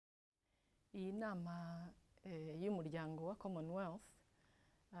Iyi nama y'umuryango wa Commonwealth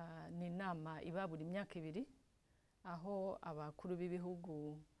ni inama iba buri myaka ibiri aho abakuru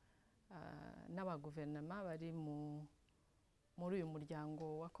b'ibihugu n'abaguverinoma bari muri uyu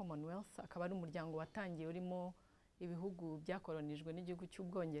muryango wa Commonwealth. Akaba ari umuryango watangiye urimo ibihugu byakolonijwe n'igihugu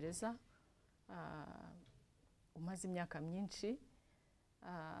cy'Ubwongereza umaze imyaka myinshi.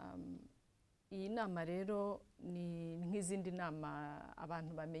 Iyi nama rero ni nk'izindi nama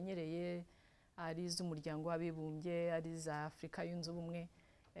abantu bamenyereye, ari iz'umuryango w'abibumbye, ari iza Afurika yunze ubumwe.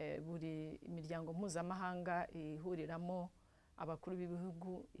 Buri imiryango mpuzamahanga ihuriramo abakuru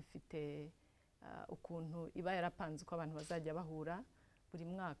b'ibihugu ifite ukuntu iba yarapanze uko abantu bazajya bahura buri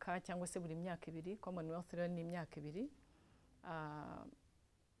mwaka cyangwa se buri myaka ibiri. Commonwealth rero ni imyaka ibiri.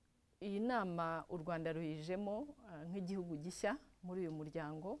 Iyi nama u Rwanda ruyijemo nk'igihugu gishya muri uyu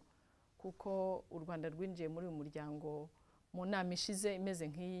muryango, kuko u Rwanda rwinjiye muri uyu muryango mu nama ishize imeze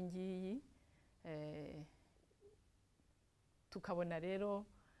nk'iyi ngiyi. Tukabona rero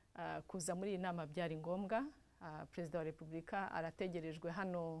kuza muri iyi nama byari ngombwa. Perezida wa Repubulika arategerejwe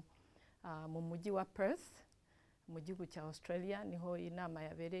hano mu mujyi wa Perth mu gihugu cya Australia, niho iyi nama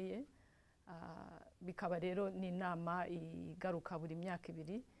yabereye. Bikaba rero ni inama igaruka buri myaka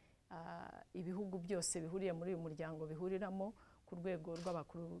ibiri. Ibihugu byose bihuriye muri uyu muryango bihuriramo ku rwego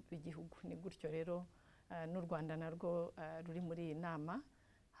rw'abakuru b'igihugu. Ni gutyo rero n'u Rwanda narwo ruri muri iyi nama.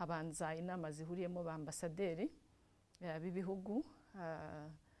 Habanza inama zihuriyemo ba ambasaderi b'ibihugu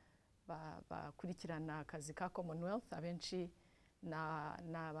bakurikirana akazi ka Commonwealth. Abenshi ni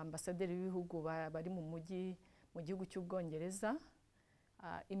abambasaderi b'ibihugu bari mu gihugu cy'Ubwongereza.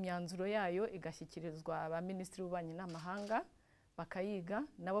 Imyanzuro yayo igashyikirizwa ba minisitiri w'ububanyi n'amahanga, bakayiga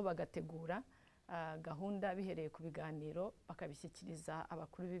nabo bagategura gahunda bihereye ku biganiro bakabishyikiriza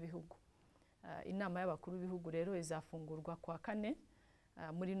abakuru b'ibihugu. Inama y'abakuru b'ibihugu rero izafungurwa kuwa 4.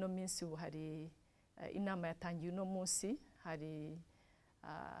 Muri no minsi ubu hari inama yatangiye uno munsi. Hari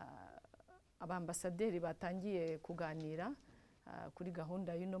abambasaderi batangiye kuganira kuri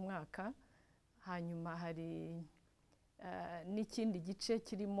gahunda y'uno mwaka. Hanyuma hari n'ikindi gice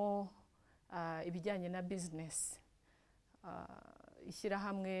kirimo ibijyanye na business.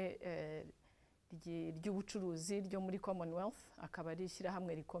 Ishyirahamwe ry'ubucuruzi ryo muri Commonwealth akaba ari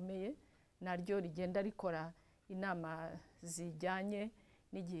ishyirahamwe rikomeye, naryo rigenda rikora inama zijyanye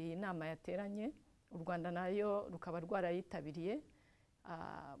n'igihe inama yateranye. U Rwanda nayo rukaba rwarayitabiriye.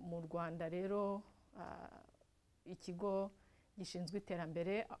 Mu Rwanda rero ikigo gishinzwe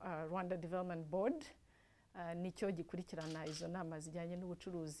iterambere Rwanda Development Board nicyo gikurikirana izo nama zijyanye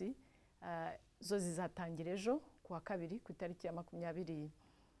n'ubucuruzi. Zo zizatangira ejo kuwa 2 ku itariki ya 27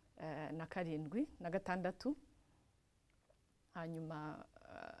 na 6. Hanyuma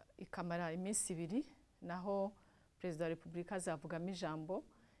ikamara iminsi 2, naho Perezida wa Repubulika azavugamo ijambo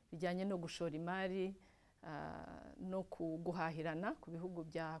rijyanye no gushora imari no guhahirana ku bihugu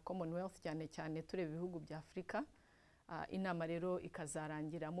bya Commonwealth, cyane cyane tureba ibihugu bya Afurika. Inama rero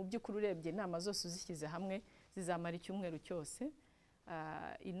ikazarangira, mu by'ukuri urebye inama zose uzishyize hamwe zizamara icyumweru cyose.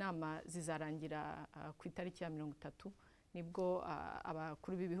 Inama zizarangira ku itariki ya 30, nibwo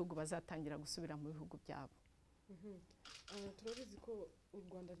abakuru b'ibihugu bazatangira gusubira mu bihugu byabo. Turabizi ko u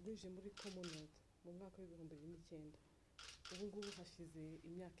Rwanda rwinjiye muri Commonwealth mu mwaka w'2009. Ubu ngubu hashize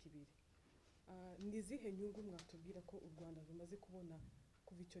imyaka 2. Ni izihe nyungu mwatubwira ko u Rwanda rumaze kubona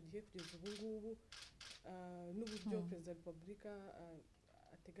kuva icyo gihe kugeza ubu ngubu, n'uburyo Perezida wa Repubulika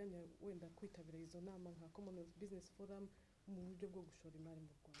ateganya wenda kwitabira izo nama nka Commonwealth Business Forum mu buryo bwo gushora imari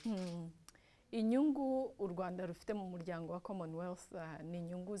mu Rwanda? Inyungu u Rwanda rufite mu muryango wa Commonwealth ni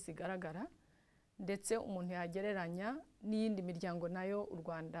inyungu zigaragara, ndetse umuntu yagereranya n'iyindi miryango nayo u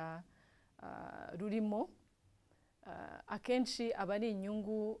Rwanda rurimo. Akenshi aba ari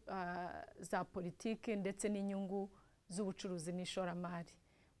inyungu za politiki ndetse n'inyungu z'ubucuruzi n'ishoramari,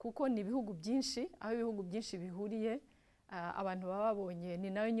 kuko ni ibihugu byinshi. Aho ibihugu byinshi bihuriye, abantu baba babonye ni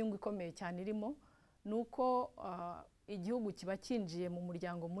nayo nyungu ikomeye cyane irimo, nuko igihugu kiba kinjiye mu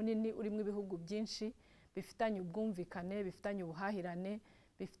muryango munini urimo ibihugu byinshi bifitanye ubwumvikane, bifitanye ubuhahirane,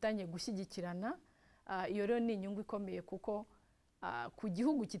 bifitanye gushyigikirana. Iyo rero ni inyungu ikomeye, kuko ku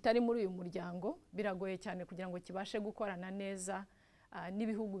gihugu kitari muri uyu muryango biragoye cyane kugira ngo kibashe gukorana neza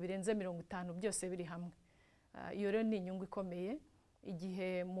n'ibihugu birenze 50 byose biri hamwe. Iyo rero ni inyungu ikomeye.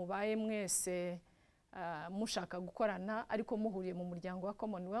 Igihe mubaye mwese mushaka gukorana ariko muhuriye mu muryango wa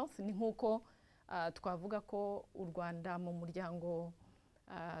Commonwealth, ni nk'uko twavuga ko u Rwanda mu muryango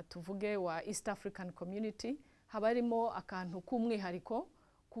tuvuge wa East African Community haba harimo akantu k'umwihariko,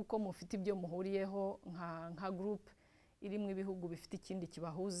 kuko mufite ibyo muhuriyeho nka group irimo ibihugu bifite ikindi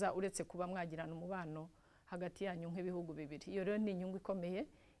kibahuza uretse kuba mwagirana umubano hagati yanyu nk'ibihugu bibiri. Iyo rero ni inyungu ikomeye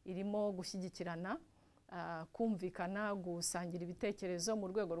irimo gushyigikirana, kumvikana, gusangira ibitekerezo mu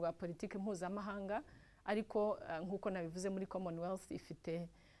rwego rwa politiki mpuzamahanga, ariko nk'uko nabivuze muri Commonwealth ifite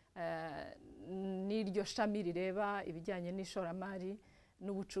n'iryo shami rireba ibijyanye n'ishoramari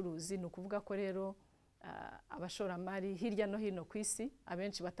n'ubucuruzi. Ni ukuvuga ko rero abashoramari hirya no hino ku isi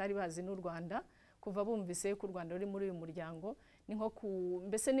abenshi batari bazi n'u Rwanda, kuva bumvise ko u Rwanda ruri muri uyu muryango,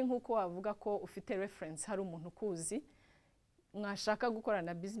 mbese ni nk'uko wavuga ko ufite reference, hari umuntu ukuzi mwashaka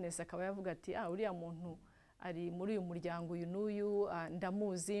gukorana business akaba yavuga ati uriya muntu ari muri uyu muryango uyu n'uyu,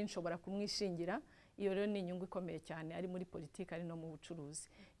 ndamuzi, nshobora kumwishingira. Iyo rero ni inyungu ikomeye cyane, ari muri politiki ari no mu bucuruzi.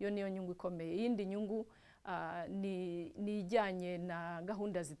 Iyo niyo nyungu ikomeye. Iyindi nyungu ni ijyanye na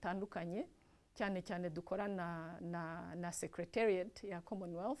gahunda zitandukanye, cyane cyane dukorana na secretariat ya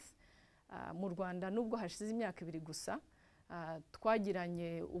Commonwealth. Mu Rwanda nubwo hashize imyaka 2 gusa,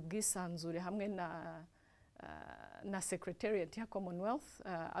 twagiranye ubwisanzure hamwe na secretariat ya Commonwealth,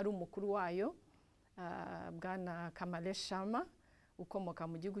 ari umukuru wayo bwana Kamale Sharma ukomoka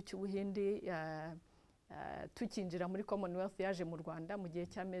mu gihugu cy'Ubuhindi. Tukinjira muri Commonwealth yaje mu Rwanda mu gihe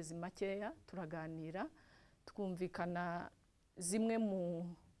cy'amezi makeya, turaganira twumvikana zimwe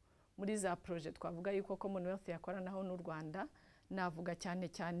muri za projet twavuga yuko Commonwealth yakoranaho n'u Rwanda. Navuga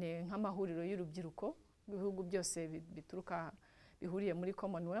cyane cyane nk'amahuriro y'urubyiruko ibihugu byose bituruka bihuriye muri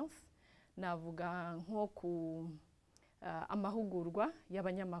Commonwealth. Navuga nko ku amahugurwa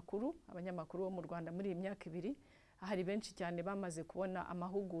y'abanyamakuru bo mu Rwanda muri iyi myaka 2. Hari benshi cyane bamaze kubona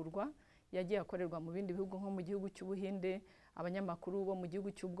amahugurwa yagiye akorerwa mu bindi bihugu, nko mu gihugu cy'Ubuhinde abanyamakuru bo mu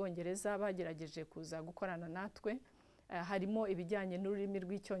gihugu cy'Ubwongereza bagerageje kuza gukorana natwe. Harimo ibijyanye n'ururimi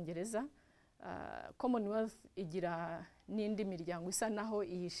rw'Icyongereza. Commonwealth igira n'indi miryango isa naho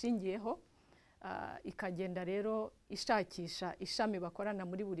iyishingiyeho, ikagenda rero ishakisha ishami bakorana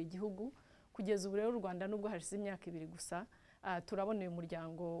muri buri gihugu. Kugeza ubu rero u Rwanda nubwo hashize imyaka 2 gusa, turabona uyu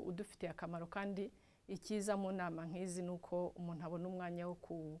muryango udufitiye akamaro, kandi ikiza mu nama nk'izi nuko umuntu abona umwanya wo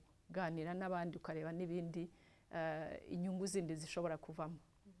kuganira n'abandi ukareba n'ibindi inyungu zindi zishobora kuvamo.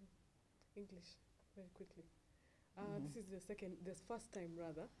 English very quickly. This is the first time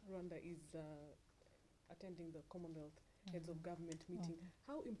rather Rwanda is attending the Commonwealth Heads of Government meeting.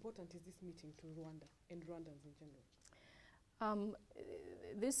 How important is this meeting to Rwanda and Rwandans in general?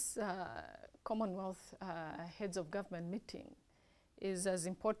 This Commonwealth Heads of Government meeting is as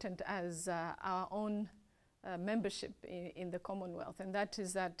important as our own membership in the Commonwealth, and that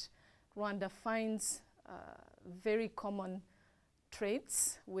is that Rwanda finds very common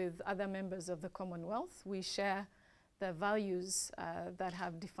traits with other members of the Commonwealth. We share the values that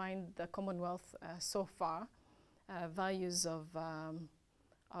have defined the Commonwealth so far, values of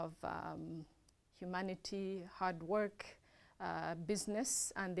humanity, hard work,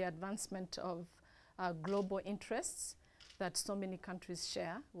 business, and the advancement of global interests that so many countries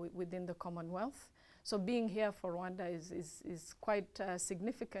share within the Commonwealth. So being here for Rwanda is quite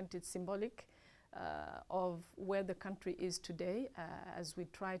significant. It's symbolic of where the country is today as we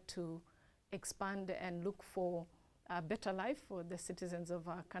try to expand and look for a better life for the citizens of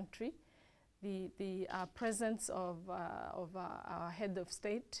our country. The presence of our head of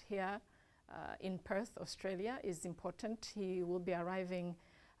state here in Perth, Australia is important. He will be arriving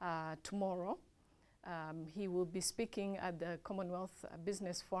tomorrow. He will be speaking at the Commonwealth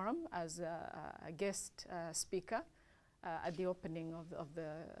Business Forum as a guest speaker at the opening of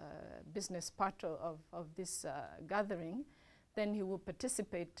the business part of this gathering. Then he will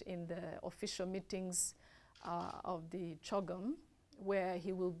participate in the official meetings of the CHOGM, where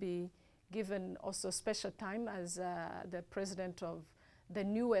he will be given also special time as the president of the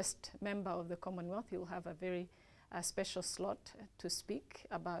newest member of the Commonwealth. He will have a very special slot to speak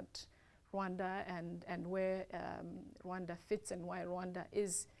about Rwanda and where Rwanda fits and why Rwanda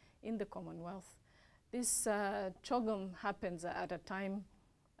is in the Commonwealth. This CHOGM happens at a time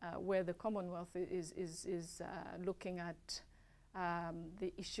where the Commonwealth is looking at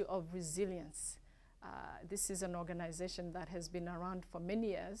the issue of resilience. This is an organization that has been around for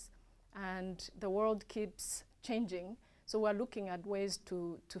many years, and the world keeps changing. So we're looking at ways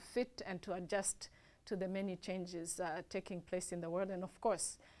to fit and to adjust to the many changes taking place in the world. And of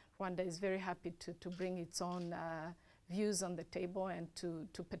course, Rwanda is very happy to bring its own views on the table and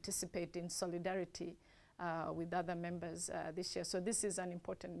to participate in solidarity with other members this year. So this is an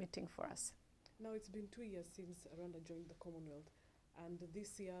important meeting for us. Now it's been 2 years since Rwanda joined the Commonwealth, and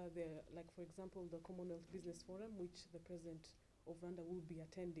this year, like for example, the Commonwealth Business Forum, which the President of Rwanda will be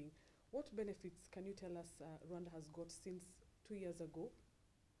attending. What benefits can you tell us Rwanda has got since 2 years ago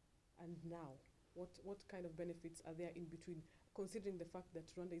and now? What kind of benefits are there in between, considering the fact that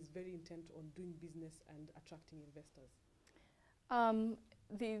Rwanda is very intent on doing business and attracting investors?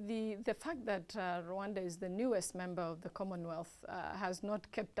 the fact that Rwanda is the newest member of the Commonwealth has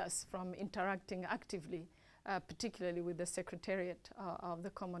not kept us from interacting actively, particularly with the Secretariat of the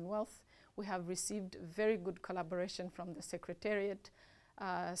Commonwealth. We have received very good collaboration from the Secretariat,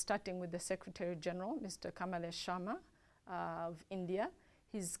 starting with the Secretary General, Mr. Kamalesh Sharma of India.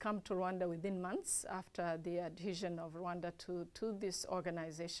 He's come to Rwanda within months after the adhesion of Rwanda to this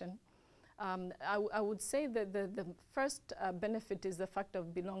organization. I would say that the first benefit is the fact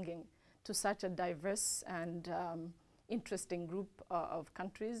of belonging to such a diverse and interesting group of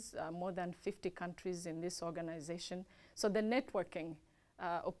countries, more than 50 countries in this organization. So the networking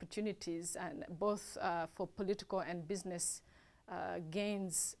opportunities, and both for political and business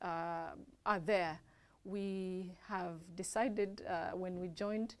gains are there. We have decided when we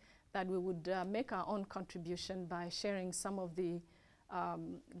joined that we would make our own contribution by sharing some of the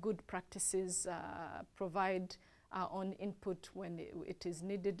good practices, provide our own input when it is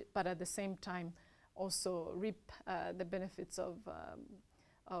needed, but at the same time also reap the benefits of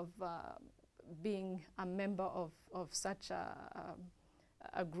being a member of such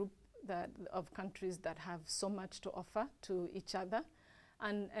a group of countries that have so much to offer to each other.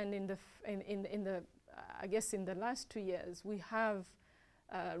 And in the I guess in the last 2 years, we have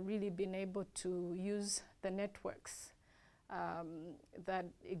really been able to use the networks that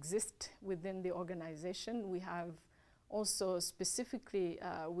exist within the organization. We have also specifically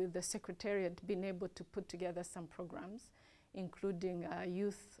with the Secretariat been able to put together some programs, including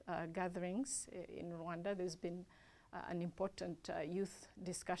youth gatherings in Rwanda. There's been an important youth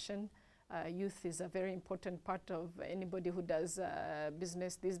discussion. Youth is a very important part of anybody who does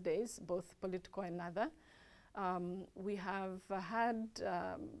business these days, both political and other. We have had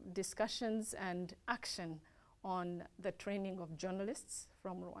discussions and action on the training of journalists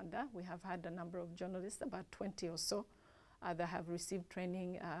from Rwanda. We have had a number of journalists, about 20 or so, that have received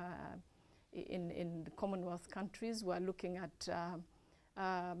training in the Commonwealth countries. We're looking at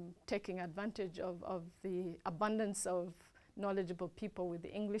taking advantage of the abundance of knowledgeable people with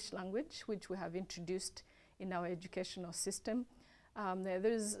the English language, which we have introduced in our educational system.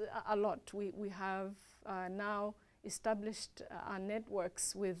 There's a lot. We have now established our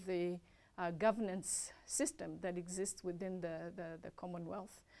networks with the governance system that exists within the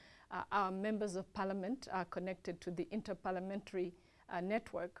Commonwealth. Our members of parliament are connected to the interparliamentary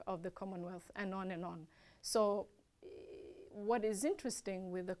network of the Commonwealth, and on and on. So what is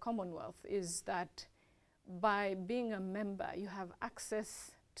interesting with the Commonwealth is that by being a member, you have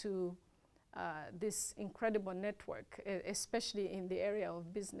access to this incredible network, especially in the area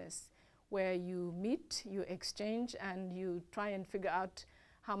of business, where you meet, you exchange, and you try and figure out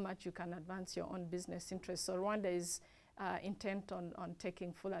how much you can advance your own business interests. So Rwanda is intent on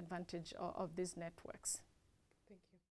taking full advantage of these networks.